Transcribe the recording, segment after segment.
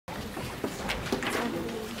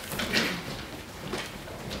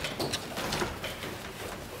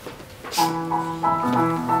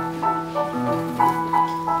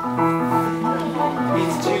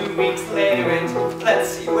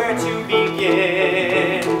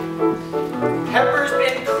in. Pepper's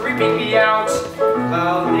been creeping me out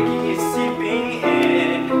while Nikki is sleeping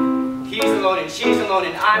in. He's alone and she's alone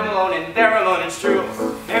and I'm alone and they're alone. It's true.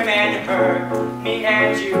 Him and her, me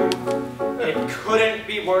and you. It couldn't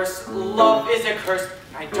be worse. Love is a curse.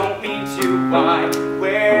 I don't mean to lie.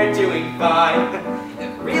 We're doing fine.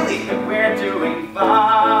 Really, we're doing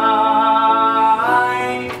fine.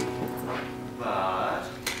 But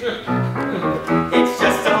it's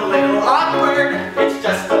just a little awkward. It's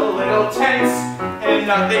just a little tense. And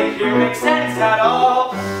nothing here makes sense at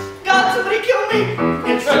all. God, somebody kill me.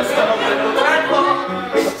 It's just a little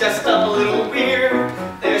dreadful. It's just a little weird.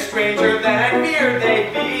 They're stranger than I feared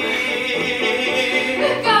they'd be.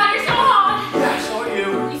 God, you're so hot. Yeah, so are you.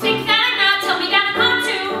 You think that I'm not? Tell me that I'm hot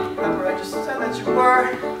too. Pepper, I just said that you were.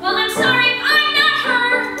 Well, I'm sorry if I'm not her.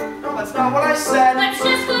 No, that's not what I said. Let's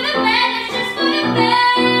just go to bed. Let's just go to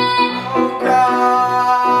bed. Oh,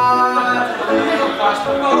 God. A little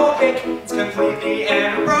claustrophobic. It's completely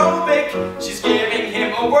anaerobic. She's giving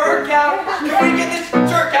him a workout. Can we get this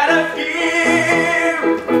jerk out of here?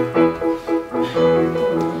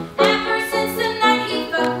 Ever since the night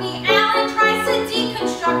he fucked me, Alan tries to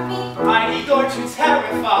deconstruct me. I need going to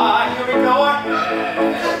terrify. Here we go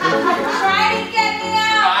again. Try to get me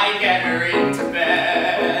out. I get her into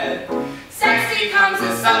bed. Sex becomes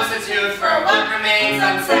a substitute for what remains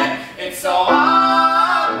unsaid. It's so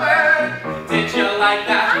awkward. Did you like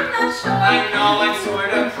that? I'm not sure. I know I'm sort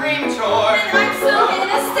of premature. And I'm still in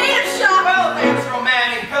a state of shock. Well, there's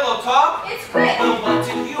romantic pillow talk. It's quick. Well, what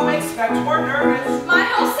did you expect? We're nervous. My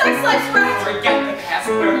whole sex life's wrecked. Forget the past.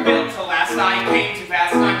 We're built to last. I came too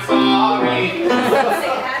fast. I'm sorry. Don't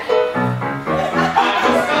say that. I'm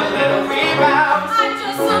just a little rebound. I'm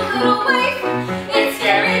just a little waif. It's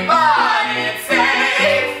scary, but it's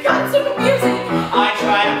safe. Got so confusing. I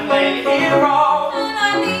try to play the hero. And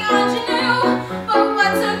I'm the ingenue. But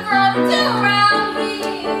what's a girl to do around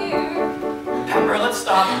here? Pepper, let's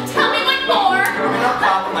stop. Tell me what more. You're gonna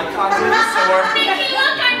pop my cognitive sore. Make me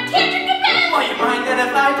look, I'm tantric convinced. Well, you mind then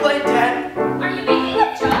if I play dead? Are you making a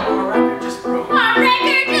joke? Our record just broke. Our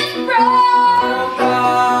record just broke. Oh,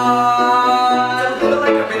 God. It's a little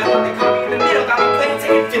like a rhythm. They caught me in the middle. Got me playing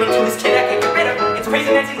second fiddle to this kid I can't get rid of. It's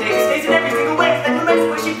crazy dancing days. It stays in every single way. It's like the nights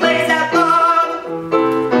where she plays that love.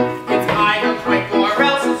 It's either quick or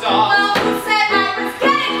else it's off. Well, who said I was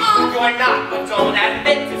getting off? You're not, but don't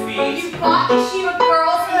admit defeat. You bought me sheet of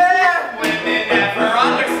girls. Women never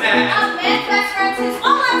understand. A man's best friend is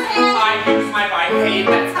all I'm saying. I use my right hate.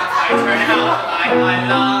 That's how I turn out. I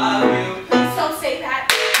love you. Please don't say that.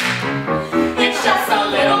 It's just a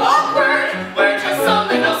little awkward. We're just a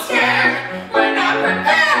little scared. We're not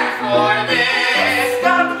prepared for this.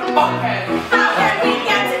 Gotta put the bucket. How can we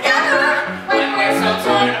get together When we're so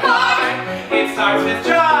torn apart, it starts with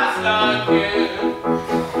just a kiss.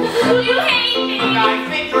 You hate me. I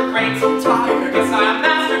think you're great. I'm tired. Guess I'm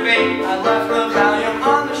masturbate. I left the Valium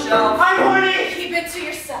on the shelf. I'm horny. Keep it to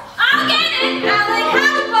yourself. I'll get it. Alec,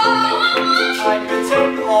 have a ball. I could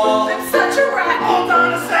take them all. I'm such a rat. Hold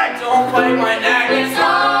on a sec. Don't bite my neck. It's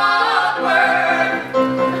awkward.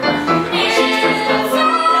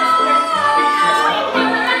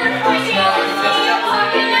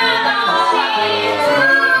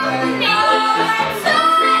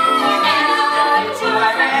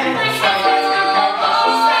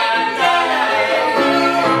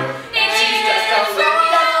 She's just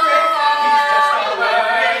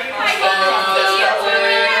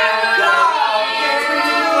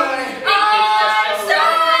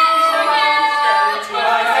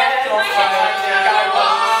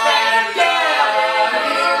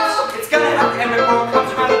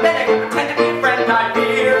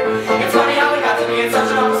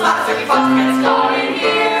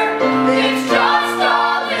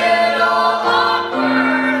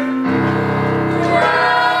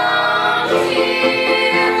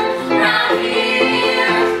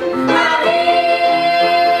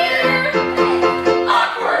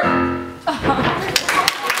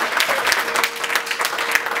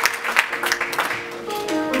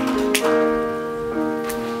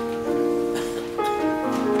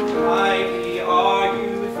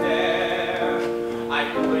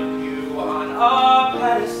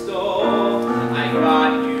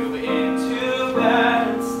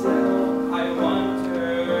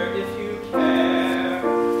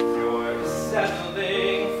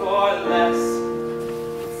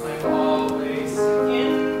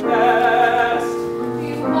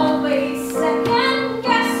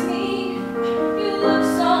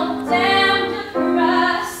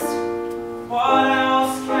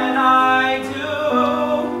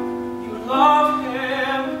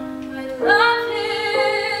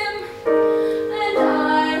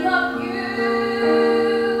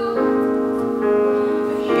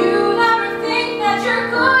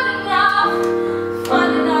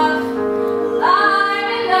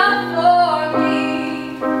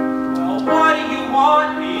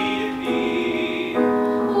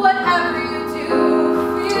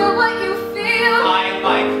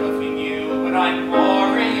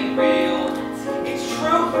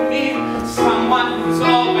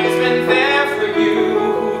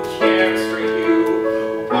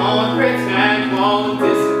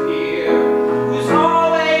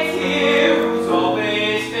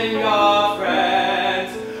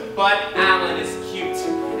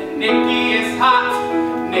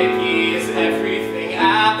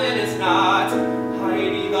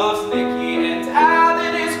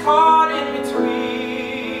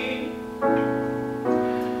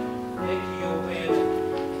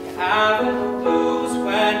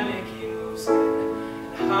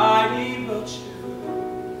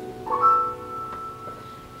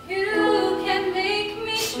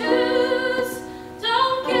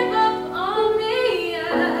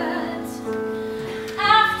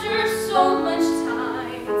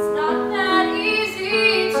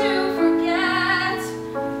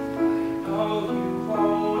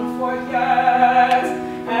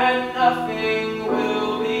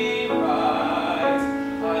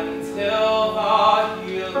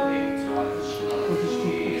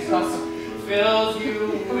fills you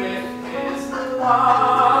with his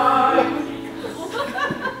love.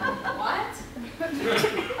 What?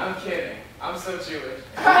 I'm kidding. I'm so Jewish.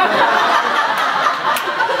 Alan,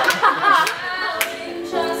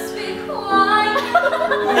 just be quiet.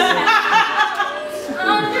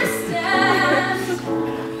 Understand.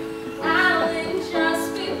 Alan,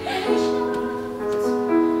 just be patient.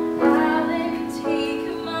 Alan, take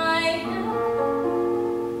my hand.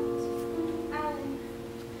 Alan,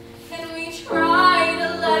 can we try to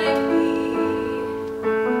let it be?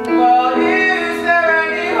 Well, is there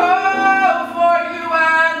any hope for you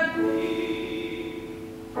and me?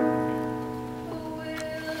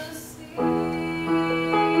 We'll see.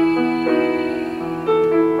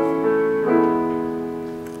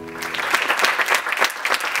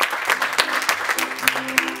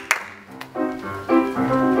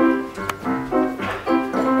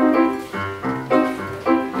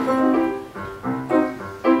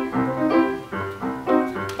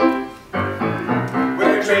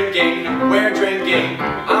 We're drinking.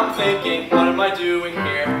 I'm thinking, what am I doing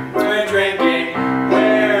here? We're drinking.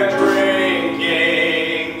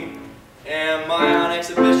 Am I on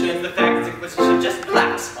exhibition? The fact is, Inquisition just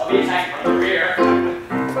relax. I'll be attacked from the rear.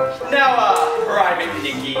 Now, Private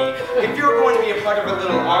Nicky, if you're going to be a part of a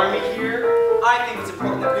little army here, I think it's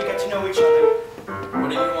important that we get to know each other. What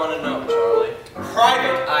do you want to know, Charlie?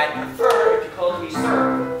 Private, I'd prefer if you called me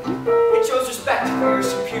sir. It shows respect for your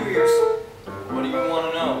superiors. What do you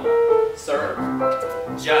want to know, sir?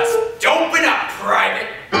 Just open up, Private!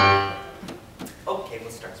 Okay,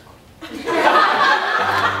 we'll start small.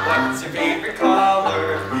 What's your favorite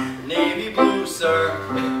color? Navy blue, sir.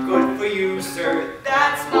 Good for you, sir.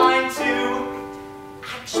 That's mine too.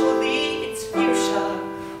 Actually, it's fuchsia.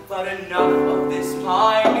 But enough of this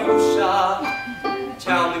minutia.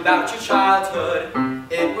 Tell me about your childhood.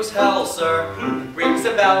 It was hell, sir. Rings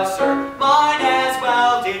a bell, sir. Mine as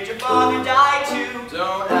well. Did your father die too?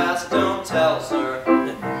 Don't ask, don't tell, sir.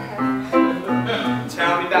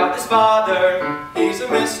 Tell me about this father. He's a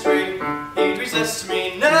mystery. He'd resist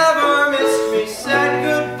me, never missed me. Said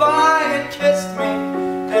goodbye and kissed me.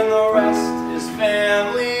 And the rest is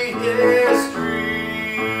family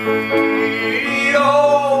history.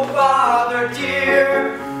 Oh, father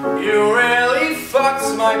dear, you really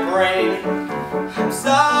fucked my brain. I'm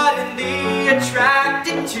suddenly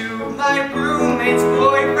attracted to my roommate's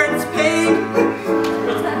boyfriend's pain.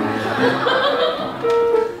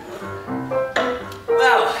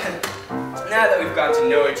 Well, now that we've got to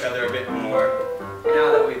know each other a bit more,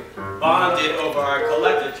 now that we've bonded over our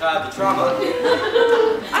collective childhood trauma,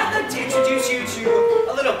 I'd like to introduce you to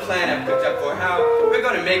a little plan I've cooked up for how we're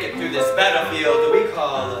going to make it through this battlefield that we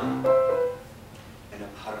call an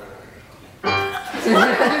apartment.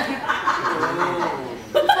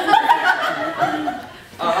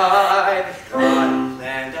 I've got a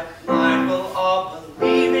plan that mine will all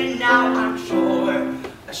believe in now, I'm sure.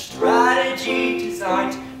 A strategy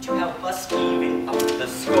designed to help us even up the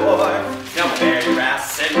score. Now bear your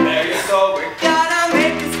ass and bear your soul. We're gonna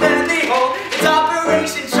make this family whole. It's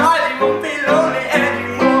Operation Charlie, won't be lonely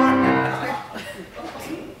anymore.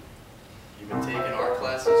 You've been taking art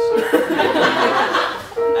classes?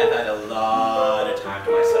 I've had a lot of time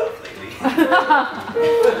to myself lately.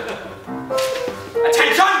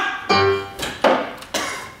 Attention!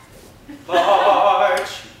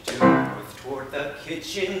 March due north toward the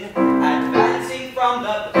kitchen, advancing from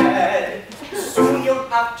the bed. Soon you'll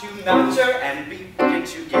have to mount her and begin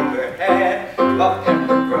to give her head. While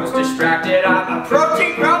Pepper grows distracted, I'm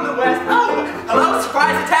approaching from the west. Oh, hello,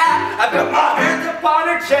 surprise attack! I've got my hands upon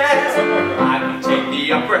her chest. I can take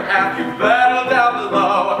the upper half, you battle down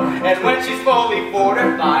below. And when she's fully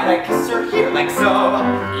fortified, I kiss her here like so.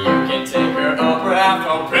 You can take her upper half,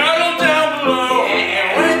 I'll battle down below.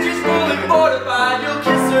 And when she's fully fortified, you'll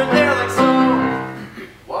kiss her there like so.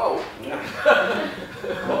 Whoa.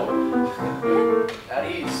 Whoa. At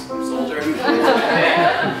ease, soldier. I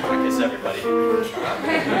kiss everybody.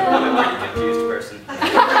 I'm a pretty confused person.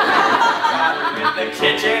 In the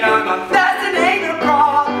kitchen, I'm a fascinating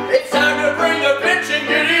brawl. It's time to bring the bitch and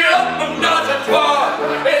giddy up a notch and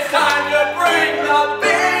twirl. It's time to bring the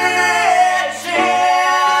bitch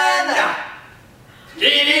in.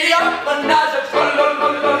 Giddy up a notch and twirl.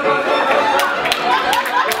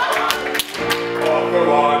 All for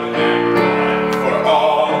one and one for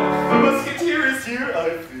all. The musketeer is here, I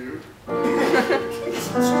fear.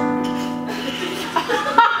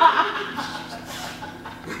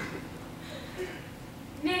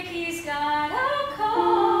 Nicky's got a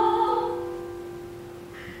call.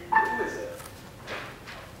 Who is it?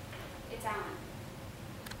 It's Alan.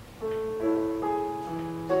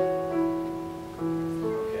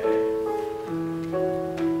 Okay.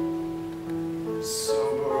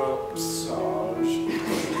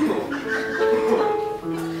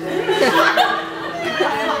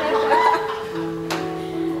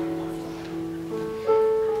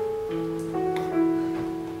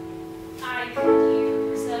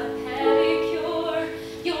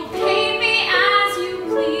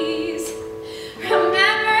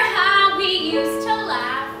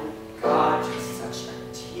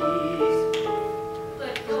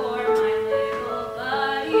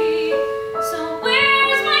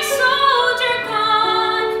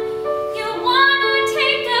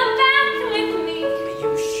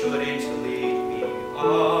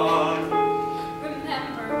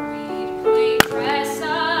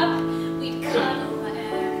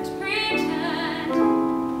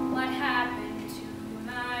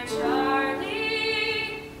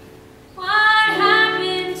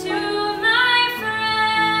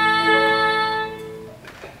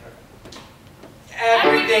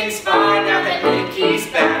 everything's fine now that Nikki's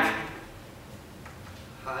back.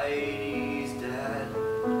 Heidi's dad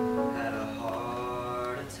had a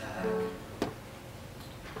heart attack. Oh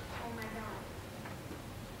my God.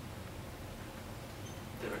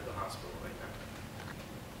 They're at the hospital right now.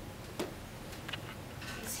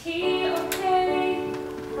 Is he okay?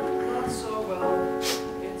 Not so well.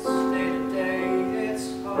 It's day to day. It's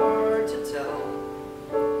hard to tell.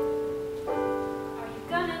 Are you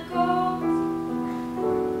gonna go?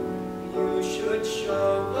 You should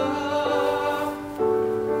show up.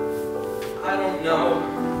 I don't know.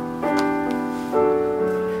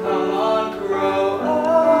 Come on, grow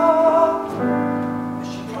up.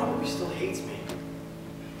 She probably still hates me.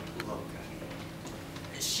 Look,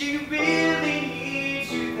 she really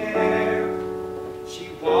needs you there. She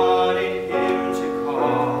wanted him to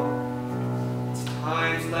call. It's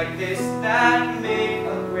times like this that make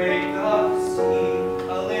a breakup seem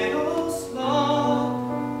a little small.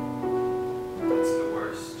 It's the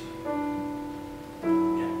worst. Yeah,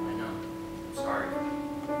 I know. I'm sorry.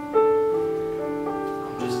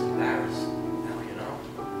 I'm just embarrassed now, you know?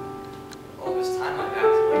 All this time I've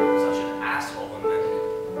acted like I'm such an asshole, and then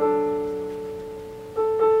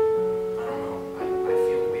I don't know. I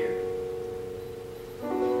feel weird.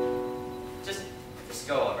 Just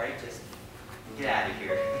go, alright? Just get out of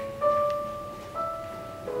here.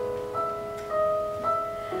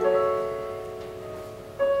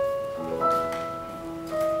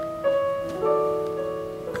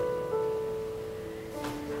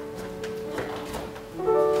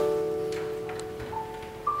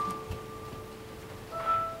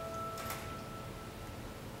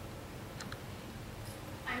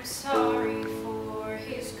 I'm sorry for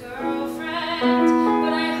his girlfriend,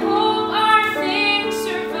 but I hope our thing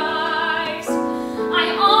survives.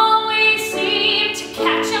 I always seem to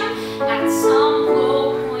catch him at some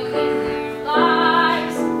low point in their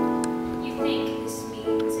lives. You think this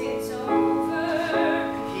means it's over?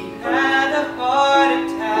 He had a heart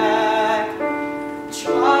attack.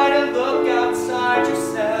 Try to look outside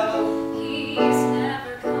yourself. He's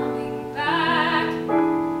never coming back.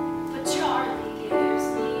 But Charlie gives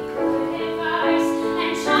me good advice,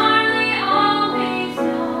 and Charlie always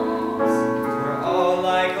knows. We're all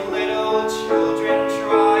like little children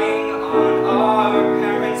trying on our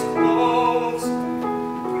parents' clothes.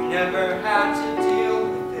 We never had to deal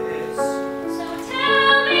with this. So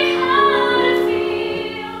tell me how to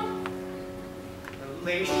feel.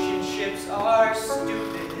 Relationships are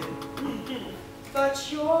stupid, but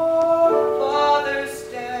your father's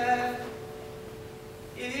death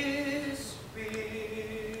is real.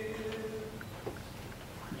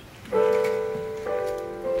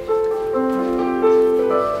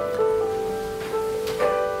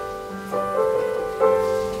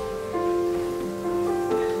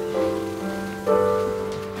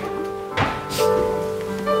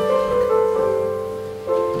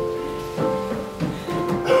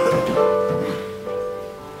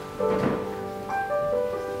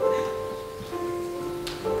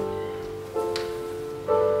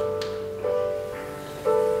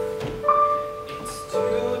 It's 2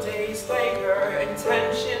 days later, and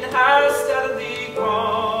tension has steadily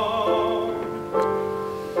grown.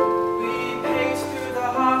 We pace through the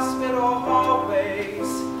hospital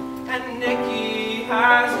hallways, and Nikki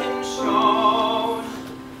hasn't shown.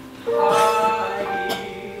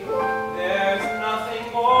 Heidi, there's nothing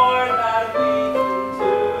more that we can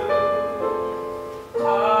do.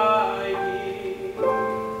 Heidi,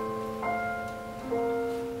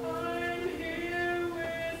 I'm here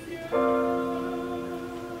with you.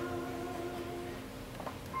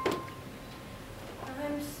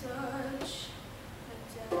 I'm such a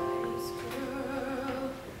daddy's girl,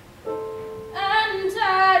 and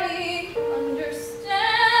daddy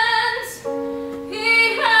understands.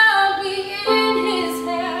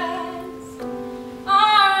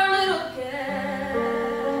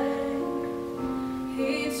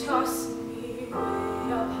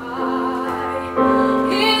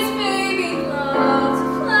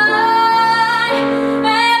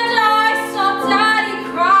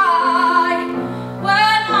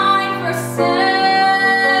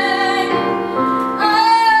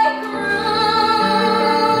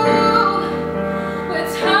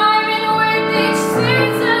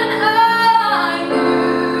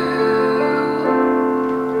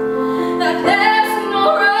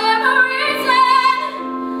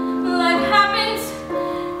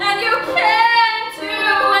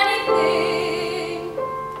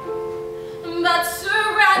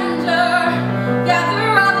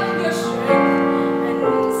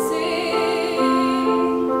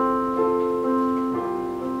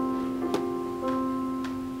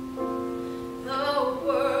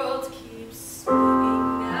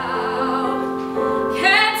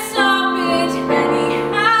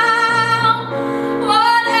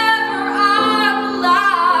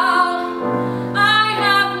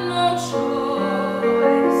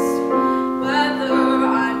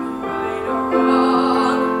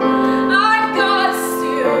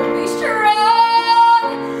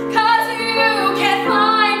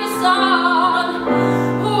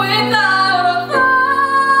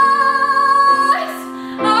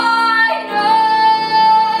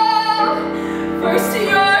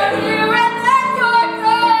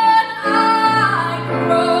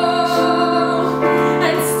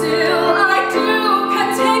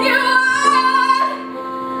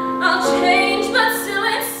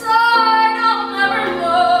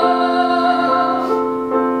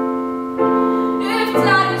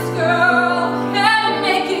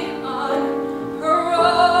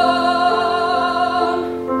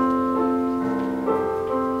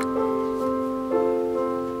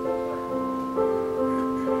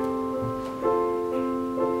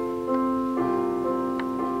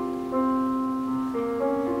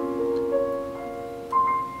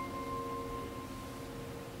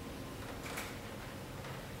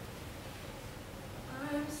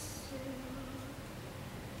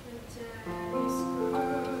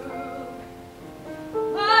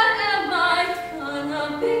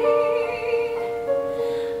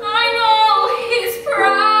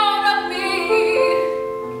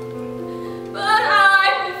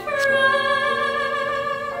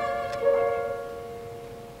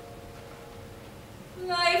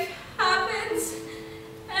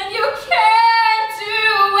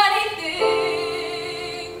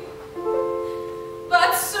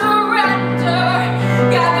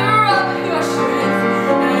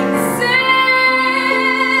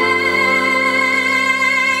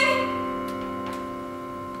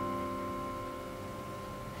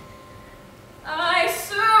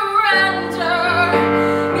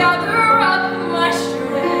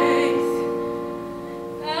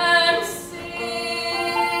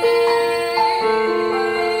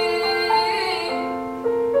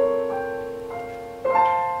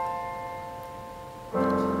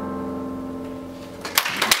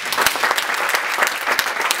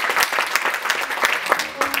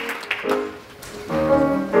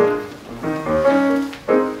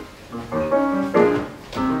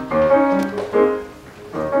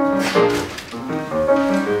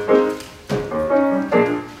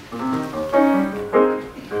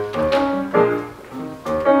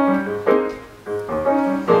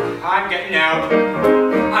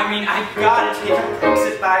 taken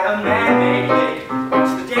exit by a man-made lake.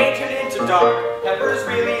 Once the day turned into dark, Pepper's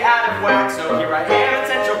really out of whack, so here I am at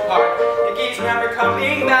Central Park. Nikki's never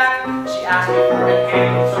coming back. She asked me for a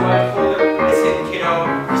hand, so I told her, listen kiddo,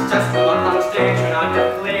 he's just a on stage, you're not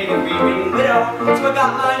to play the weeping widow. So I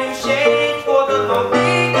got my new shade for the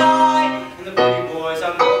lonely guy, and the pretty boys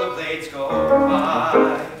on rollerblades go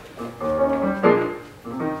by.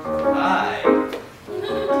 Hi.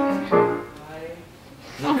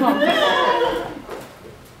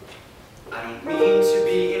 I don't mean to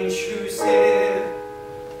be intrusive,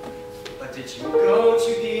 but did you go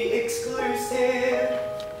to the exclusive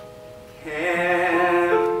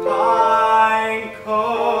Camp Pine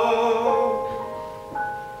Cove?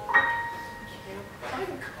 Camp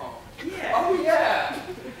Pine Cone. Yeah. Oh yeah.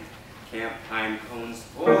 Camp Pine Cones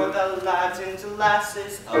for the lads and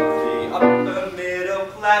lasses of the upper middle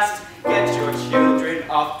classes. Get your children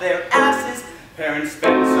off their asses. Parents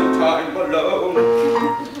spend some time alone.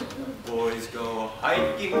 Boys go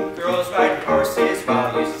hiking, girls ride horses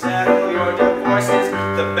while you settle your divorces.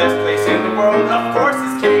 The best place in the world, of course,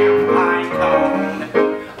 is Camp Pine Cone.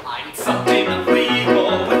 I need something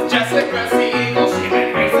illegal with Jessica Siegel. She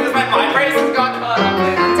made faces when my braces got cut up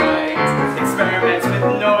in tights. Experiments with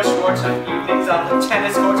Noah Schwartz on evenings on the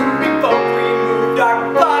tennis courts. We both removed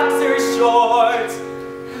our boxer shorts.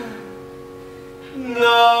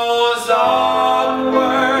 Those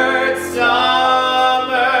awkward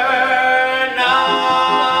summer nights.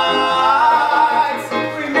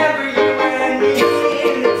 Remember you and me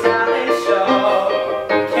in the talent show.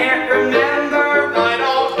 Can't remember, I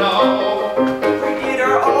don't know. we did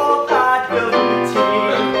our old ability.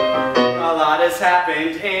 A lot has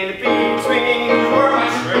happened in between. You were a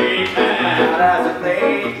straight man, not as a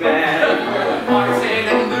late man. Martin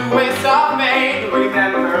and Louis of Maine.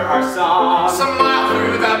 Remember our song. Some mile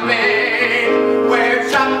through the main. We're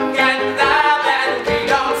Chuck and Al and we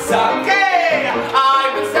don't suck. Hey,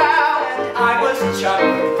 I was Al. I was Chuck.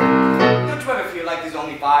 Don't you ever feel like there's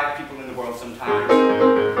only 5 people in the world sometimes? So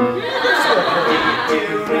what do you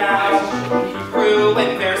do now? Hebrew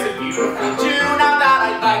and there's a beautiful Jew now that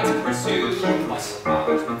I'd like to pursue. Plus your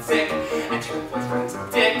father's been sick and your boyfriend's a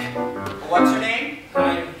dick. What's your name?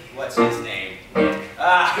 Hi. What's his name? Nick.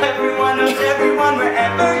 Everyone knows everyone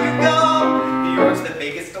wherever you go. New York's the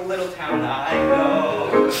biggest little town I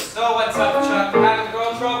know. So what's up, Chuck? Having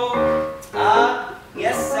girl trouble?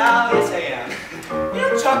 Yes, Sal, yes I am. You know,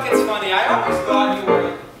 Chuck, it's funny. I always thought you were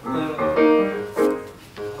a little...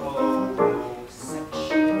 Homosexual.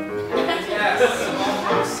 Yes,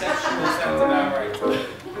 homosexual sounds about right.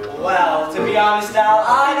 Well, to be honest, Al,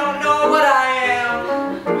 I don't know what I am.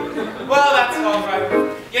 Well, that's all right.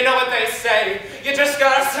 You know what they say. You just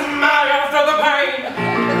gotta smile after the pain.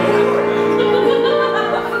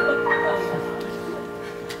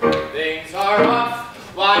 Things are rough.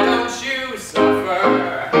 Why don't you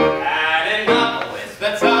suffer? Had enough with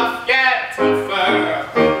the tough get tougher.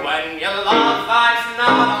 When your love life's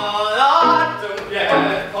not a lot, don't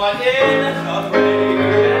get caught in a way.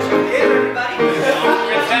 Everybody. Don't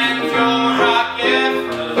pretend you're a gift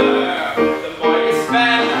filler. The more you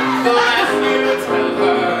spend, the less you tell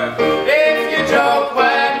her. If you joke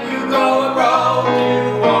when you go abroad, you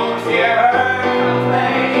won't hear her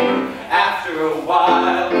complain. After a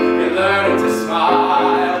while, you're learning to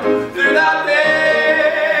smile through the pain.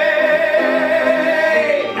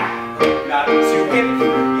 Got too hip,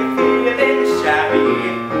 you're feeling shabby.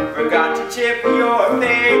 Forgot to tip your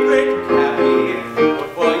favorite cabbie.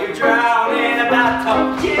 Before you drown in a bathtub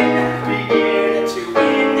gin, begin to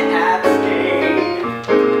abstain.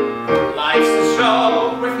 Life's a show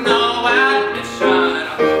with no admission.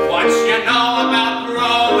 What you know about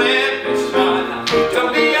prohibition?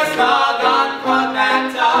 Don't be a slug, unplug that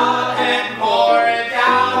tub and pour it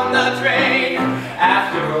down the drain.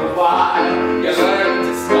 After a while, you learn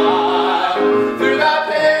to smile through the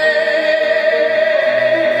pain.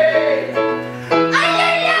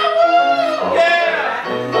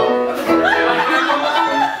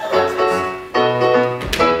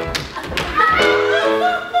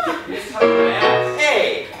 Hey,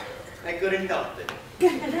 I couldn't help it.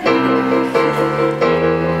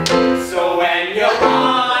 So when you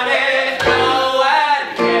want it, go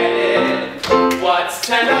and get it. What's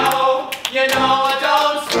to know? You know,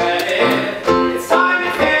 don't sweat it. It's time to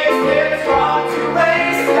taste it. It's wrong to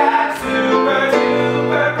waste that super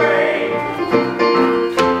duper brain.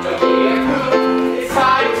 Don't be a coot. It's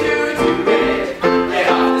time to do it. Get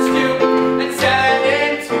off the stoop and set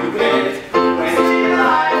into it. When you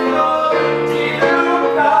life goes deeper,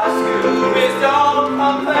 the scoop is don't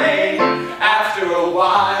complain. After a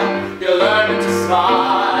while, you're learning to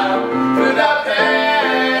smile through the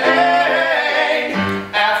pain.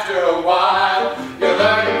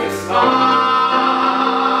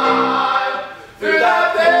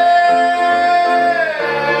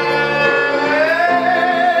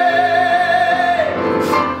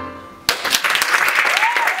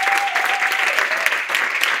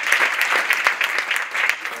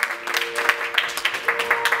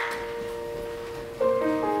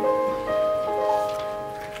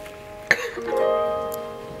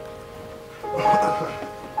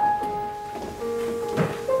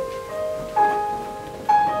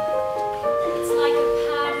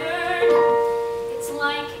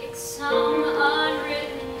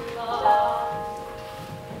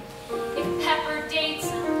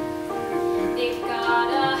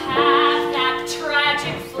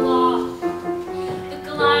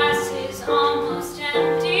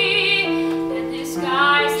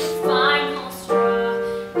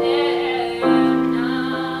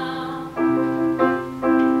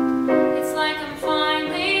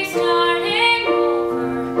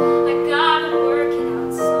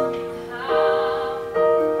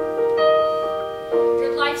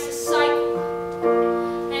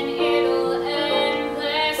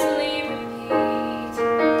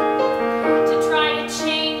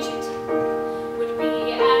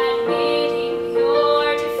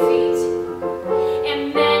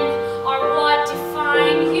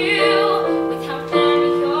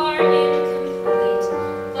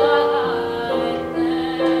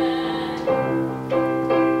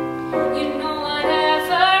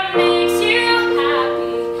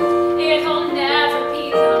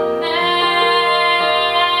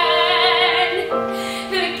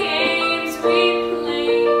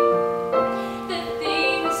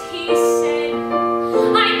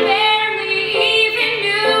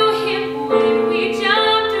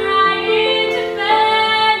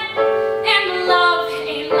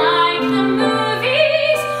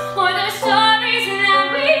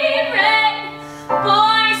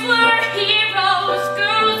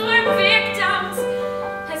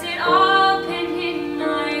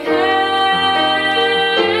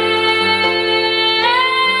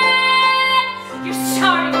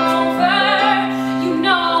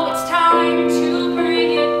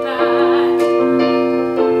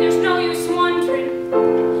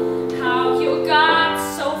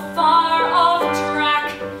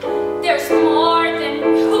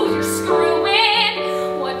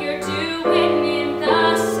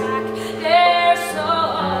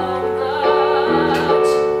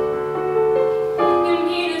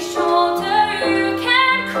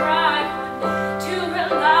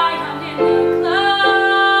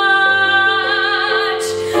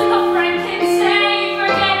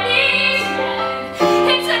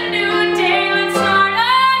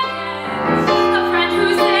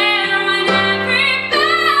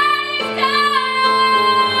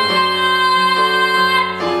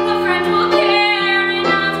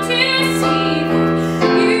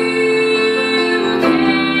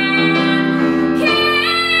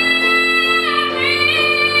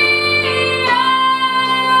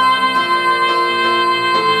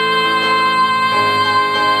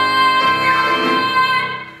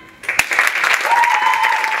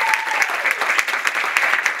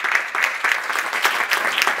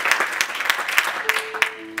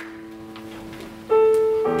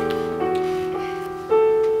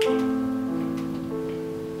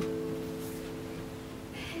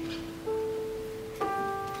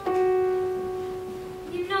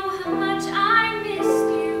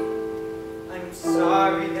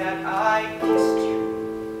 that I kissed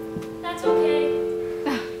you. That's okay.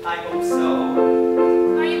 I hope so.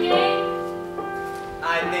 Are you gay?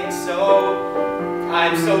 I think so.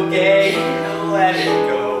 I'm so gay. Let it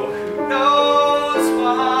go. Who knows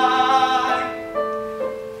why?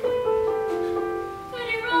 When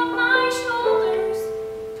you rub my shoulders,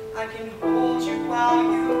 I can hold you while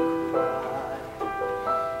you cry.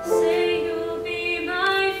 say you'll be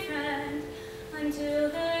my friend until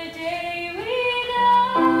the day we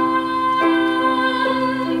die.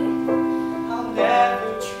 I'll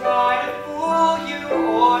never try to fool you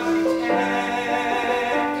or pretend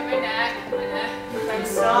I'm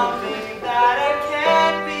something that I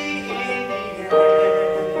can't be in the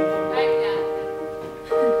end.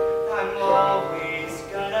 I'm always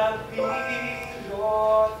gonna be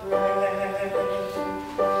your friend.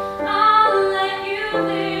 I'll let you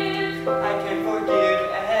live. I can forgive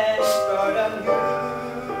and start anew.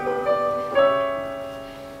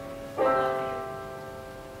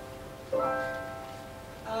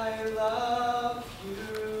 I love you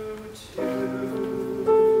too.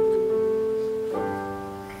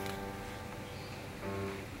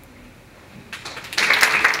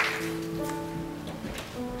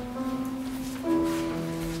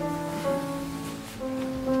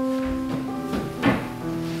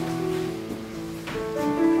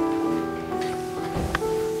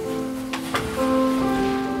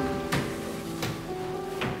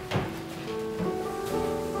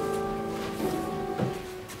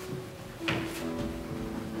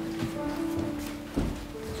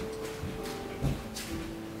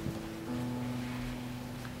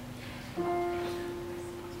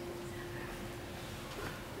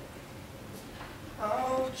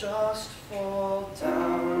 I'll just fall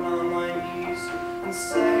down on my knees and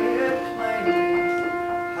say it plainly.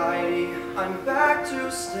 Heidi, I'm back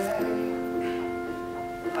to stay.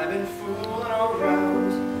 I've been fooling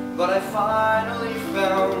around, but I finally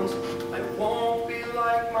found I won't be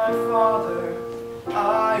like my father.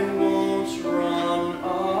 I won't run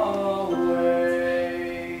away.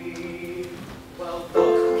 Well,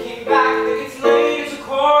 look who came back. Think it's late. It's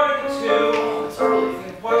 1:45. It's early.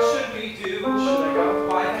 What should we do? Should I go?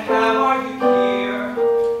 Why the hell are you here?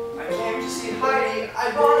 I came to see Heidi. I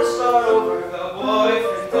want to start over. The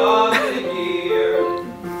boyfriend of the year.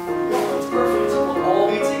 It's perfect. We'll all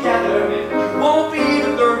be together. It won't be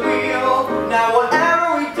the third wheel. Now whatever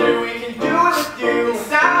we do, we can do it with you. It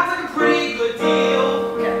sounds like a pretty good deal.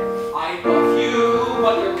 Okay. I love you,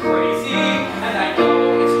 but you're crazy, and I know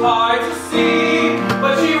it's hard to see,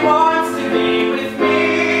 but she wants to be with me.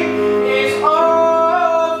 It's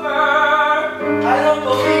over. I don't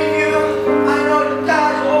believe you. I know you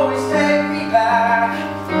guys always take me back.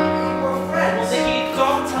 We're friends. Nikki,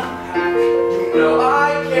 don't unpack. You know I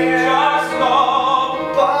care. Just go.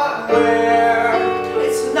 But where?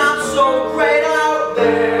 It's not so great out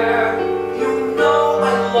there. You know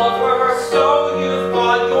I love her. So you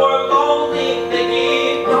thought you're lonely, Nikki.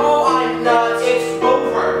 No, I'm not. It's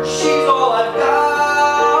over. She's all I've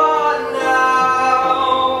got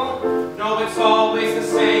now. No, it's always the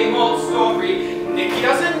same old story. Nikki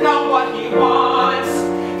doesn't know what he wants.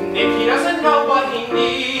 Nikki doesn't know what he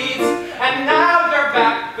needs. And now you're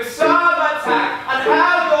back with some attack on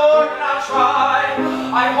how you're gonna try.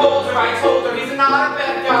 I told her he's not a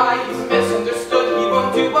bad guy. He's misunderstood. He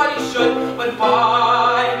won't do what he should. But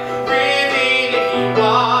why? Really, Nikki,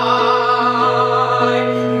 why?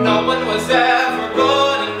 No one was ever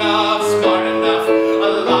good enough, smart enough,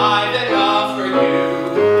 alive enough for you.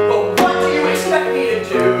 But what do you expect me to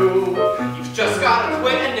do? You've just gotta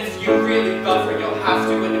quit, and if you really love her, you'll have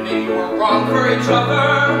to admit you were wrong for each other.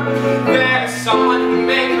 There's someone who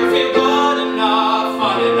make her feel good enough,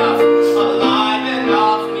 fun enough, alive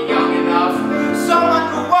enough, and young enough. Someone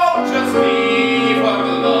who won't just leave her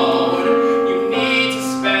alone. You need to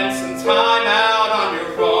spend some time out on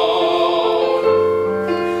your own.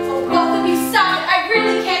 Oh, both of you suck. I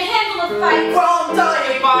really can't handle a fight. Well, I'm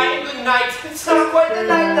dying. Goodbye and good night. It's not quite the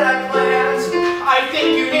night that I planned. I think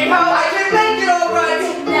you need help. I can make it all right.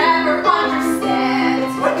 You'll never understand.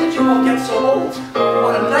 When did you all get so old?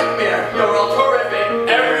 What a nightmare. You're all terrific.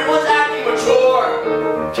 Everyone's acting mature.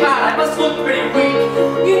 God, I must look pretty weak.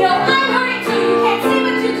 You know I'm hurting too. You can't see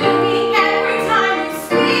what you do me every time you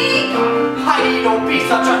speak. Heidi, don't be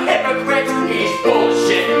such a hypocrite. He's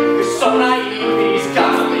bullshit. You're so naive. He's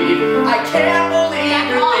gotta leave. I can't believe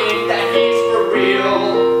you think that he's for real.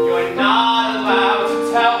 You're not allowed to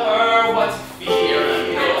tell her what to feel.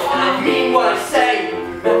 And if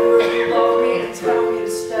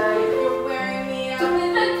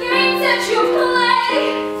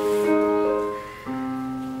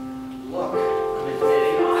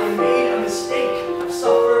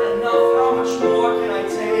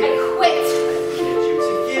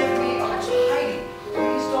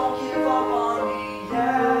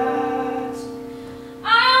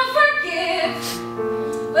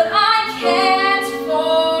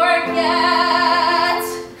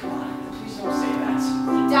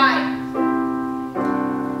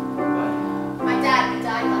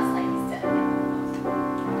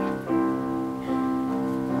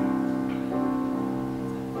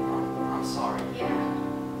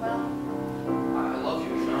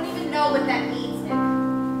know what that means, Nick.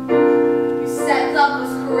 You said love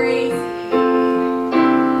was crazy.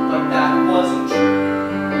 But that wasn't true.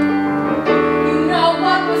 You know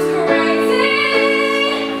what was crazy?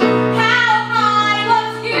 How I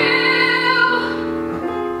loved you.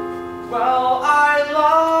 Well, I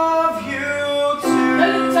love you too. No,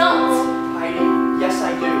 you don't. Yes,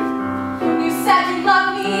 I do. You said you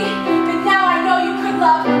loved me, and now I know you could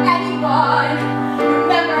love anyone.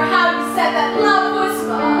 Remember how you said that love was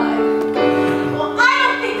fun? Well, I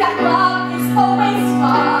don't think that love is always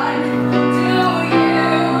fun. Do you?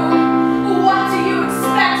 What do you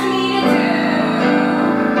expect me to do?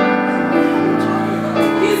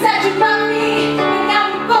 You said you loved me, but now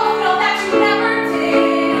we both know that you never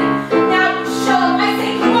did. Now you show up, I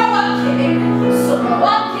think you are a kid. So grow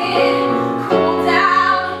up, kid. Cool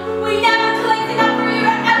down. We never clicked enough for you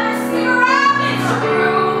to ever stick around. It's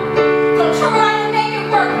true. Don't try to make it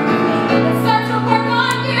work with me. Let's start to work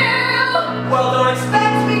on you. Well, don't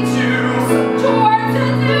expect me to. To work to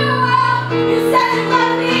do. You said you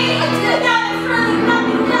loved me. I did. Now there's really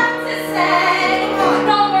nothing left to say.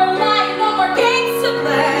 No more lying, no more games to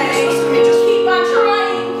play. Just keep on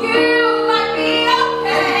trying. You might be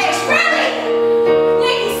okay. Really?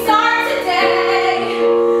 Nikki, start today.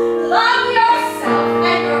 Love yourself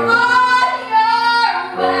and you're on your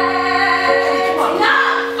way. Come on.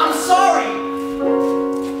 Nah. I'm sorry.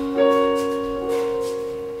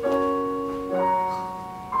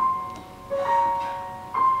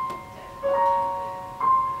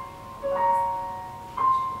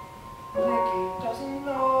 Nikki doesn't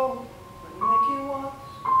know what Nikki wants.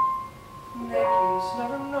 Nikki's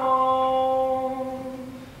never known.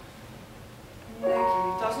 Nikki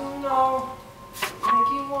doesn't know what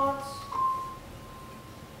Nikki wants.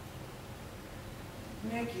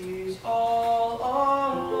 Nikki's all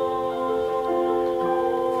alone.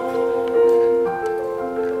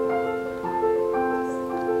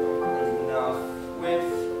 Enough with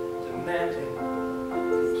demanding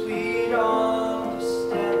complete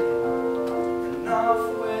understanding. Enough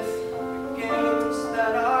with the games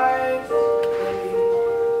that I've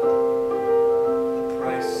played.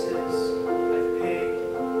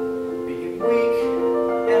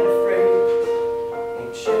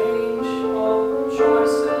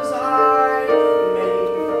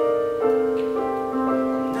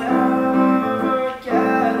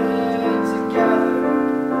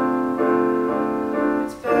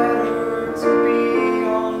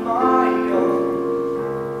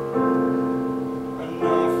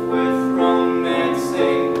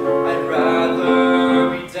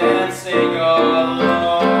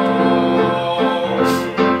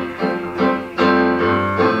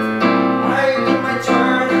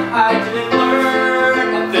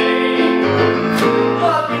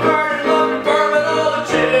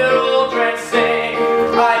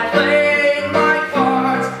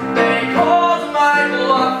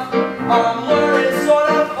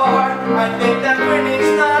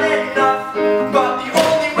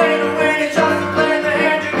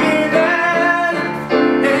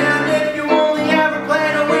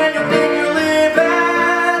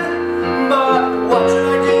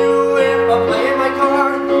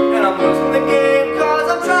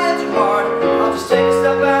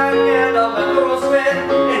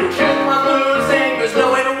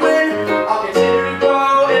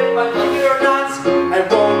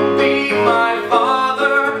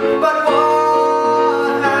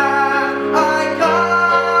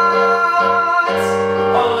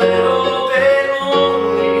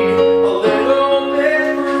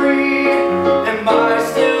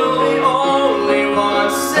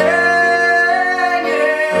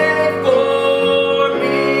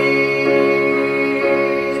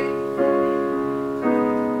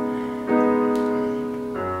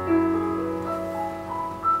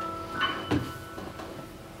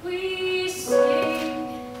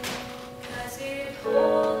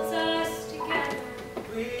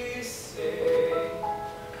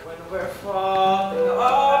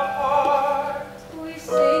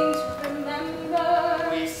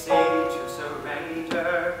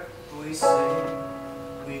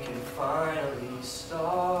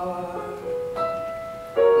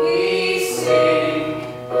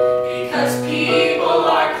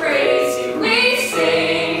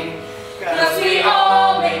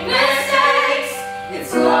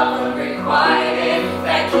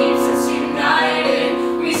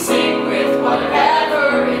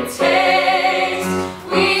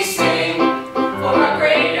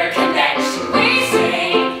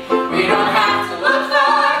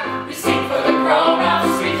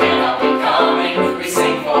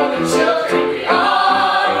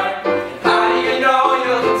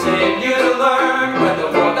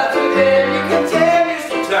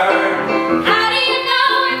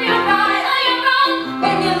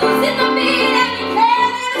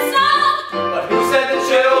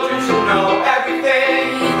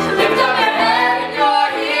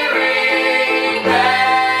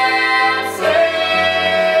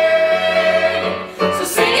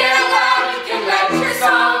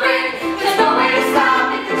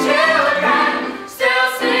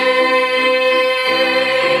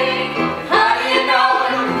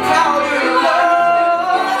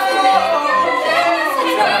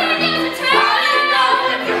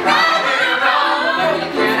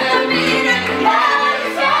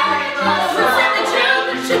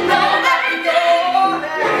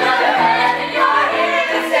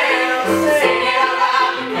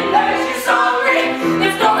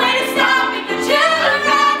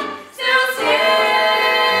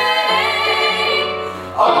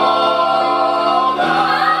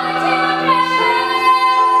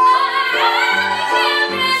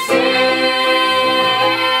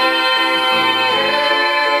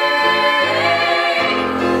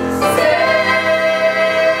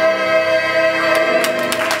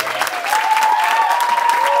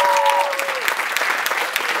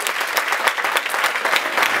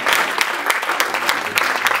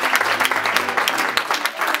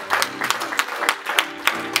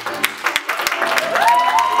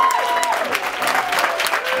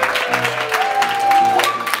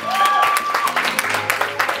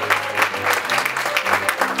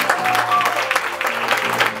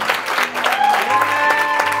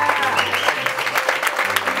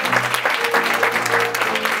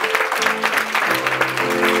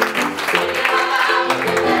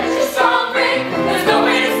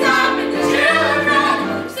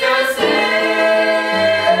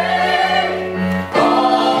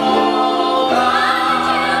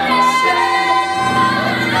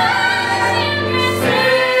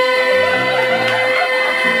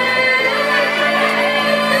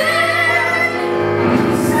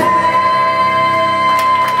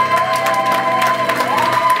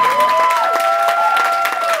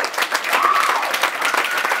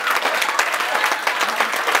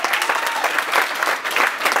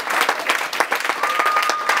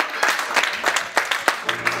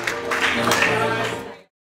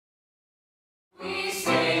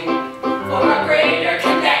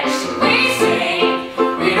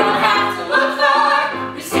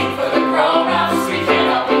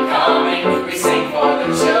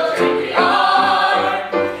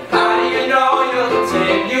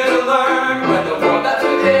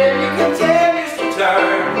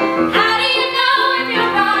 I